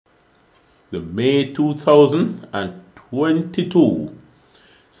the May 2022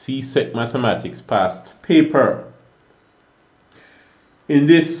 CSEC Mathematics past paper. In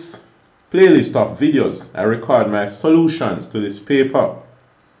this playlist of videos, I record my solutions to this paper.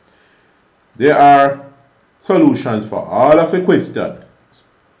 There are solutions for all of the questions.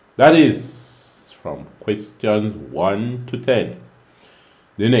 That is from questions 1 to 10.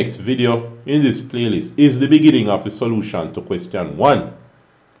 The next video in this playlist is the beginning of the solution to question 1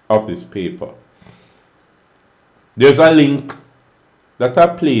 of this paper. There's a link that I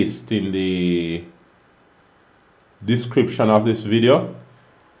placed in the description of this video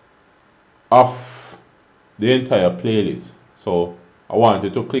of the entire playlist. So I want you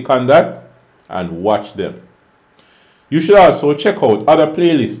to click on that and watch them. You should also check out other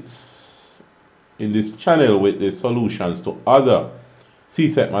playlists in this channel with the solutions to other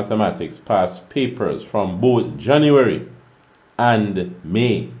CSEC Mathematics past papers from both January and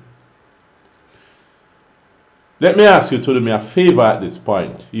May. Let me ask you to do me a favor at this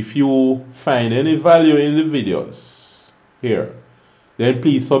point. If you find any value in the videos here, then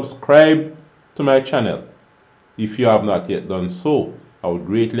please subscribe to my channel. If you have not yet done so, I would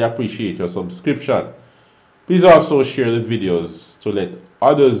greatly appreciate your subscription. Please also share the videos to let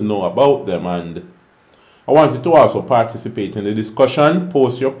others know about them, and I want you to also participate in the discussion.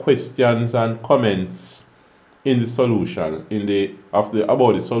 Post your questions and comments in the solution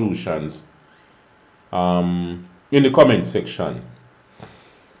about the solutions in the comment section.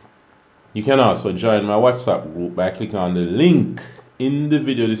 You can also join my WhatsApp group by clicking on the link in the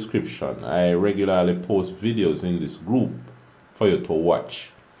video description. I regularly post videos in this group for you to watch.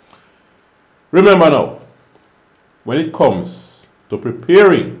 Remember now, when it comes to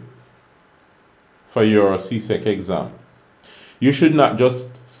preparing for your CSEC exam, you should not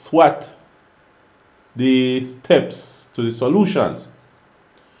just swat the steps to the solutions.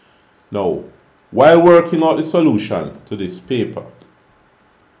 No, while working out the solution to this paper,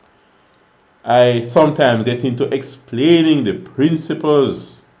 I sometimes get into explaining the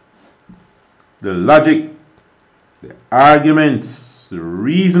principles, the logic, the arguments, the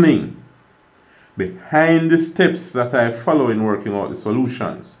reasoning behind the steps that I follow in working out the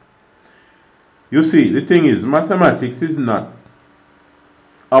solutions. You see, the thing is, mathematics is not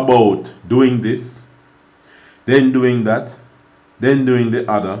about doing this, then doing that, then doing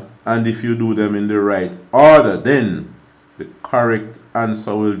the other, and if you do them in the right order, then the correct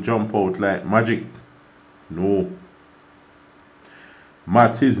answer will jump out like magic. No.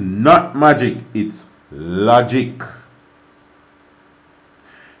 Math is not magic, it's logic.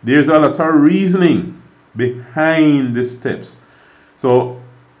 There's a lot of reasoning behind the steps. So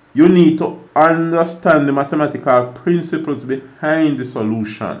you need to understand the mathematical principles behind the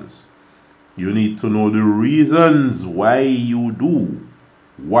solutions. You need to know the reasons why you do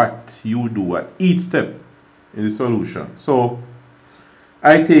what you do at each step in the solution. So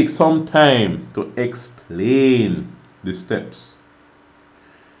I take some time to explain the steps.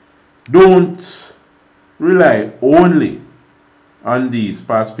 Don't rely only on these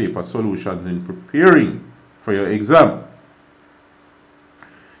past paper solutions in preparing for your exam.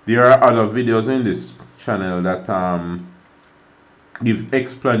 There are other videos in this channel that give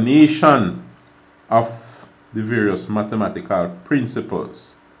explanation of the various mathematical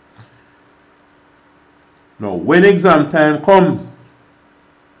principles. Now, when exam time comes,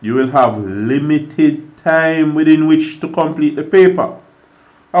 you will have limited time within which to complete the paper.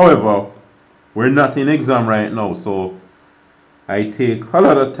 However, we're not in exam right now, so I take a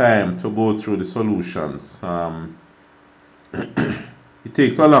lot of time to go through the solutions. It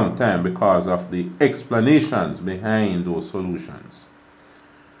takes a long time because of the explanations behind those solutions.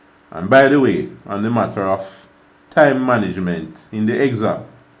 And by the way, on the matter of time management in the exam,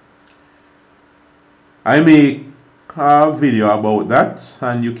 I make a video about that,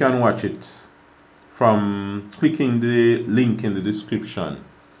 and you can watch it from clicking the link in the description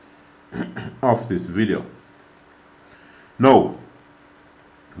of this video. Now,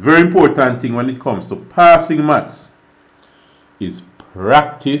 very important thing when it comes to passing maths is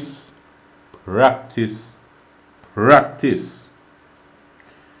practice, practice, practice.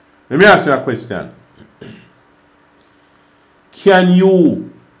 Let me ask you a question. Can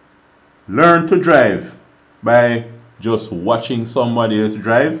you learn to drive by just watching somebody else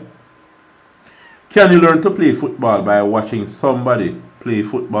drive? Can you learn to play football by watching somebody play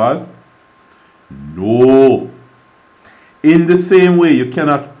football? No. In the same way, you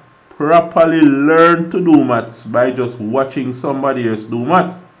cannot properly learn to do maths by just watching somebody else do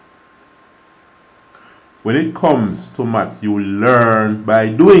maths. When it comes to maths, you learn by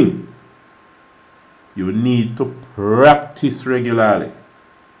doing. You need to practice regularly.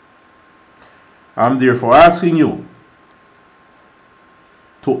 I'm therefore asking you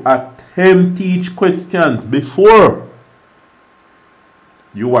to attempt each question before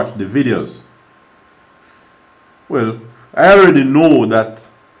you watch the videos. Well, I already know that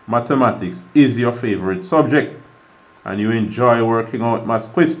mathematics is your favorite subject and you enjoy working out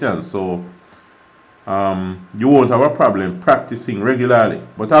math questions, so you won't have a problem practicing regularly.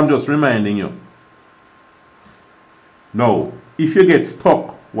 But I'm just reminding you. Now, if you get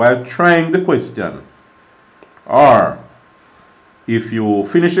stuck while trying the question, or if you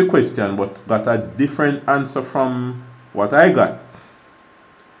finish the question but got a different answer from what I got,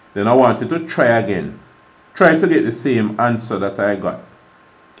 then I want you to try again. Try to get the same answer that I got.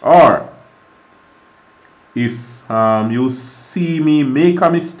 Or if you see me make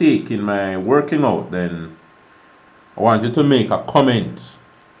a mistake in my working out, then I want you to make a comment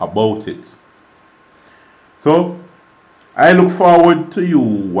about it. So I look forward to you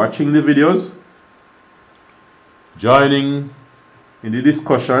watching the videos, joining in the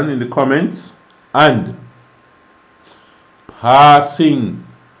discussion in the comments, and passing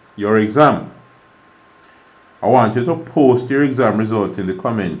your exam. I want you to post your exam results in the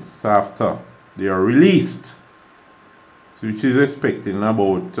comments after they are released, which is expected in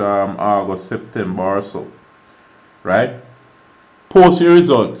about August, September or so, right? Post your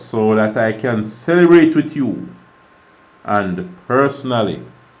results so that I can celebrate with you and personally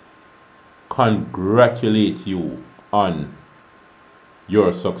congratulate you on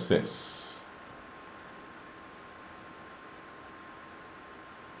your success.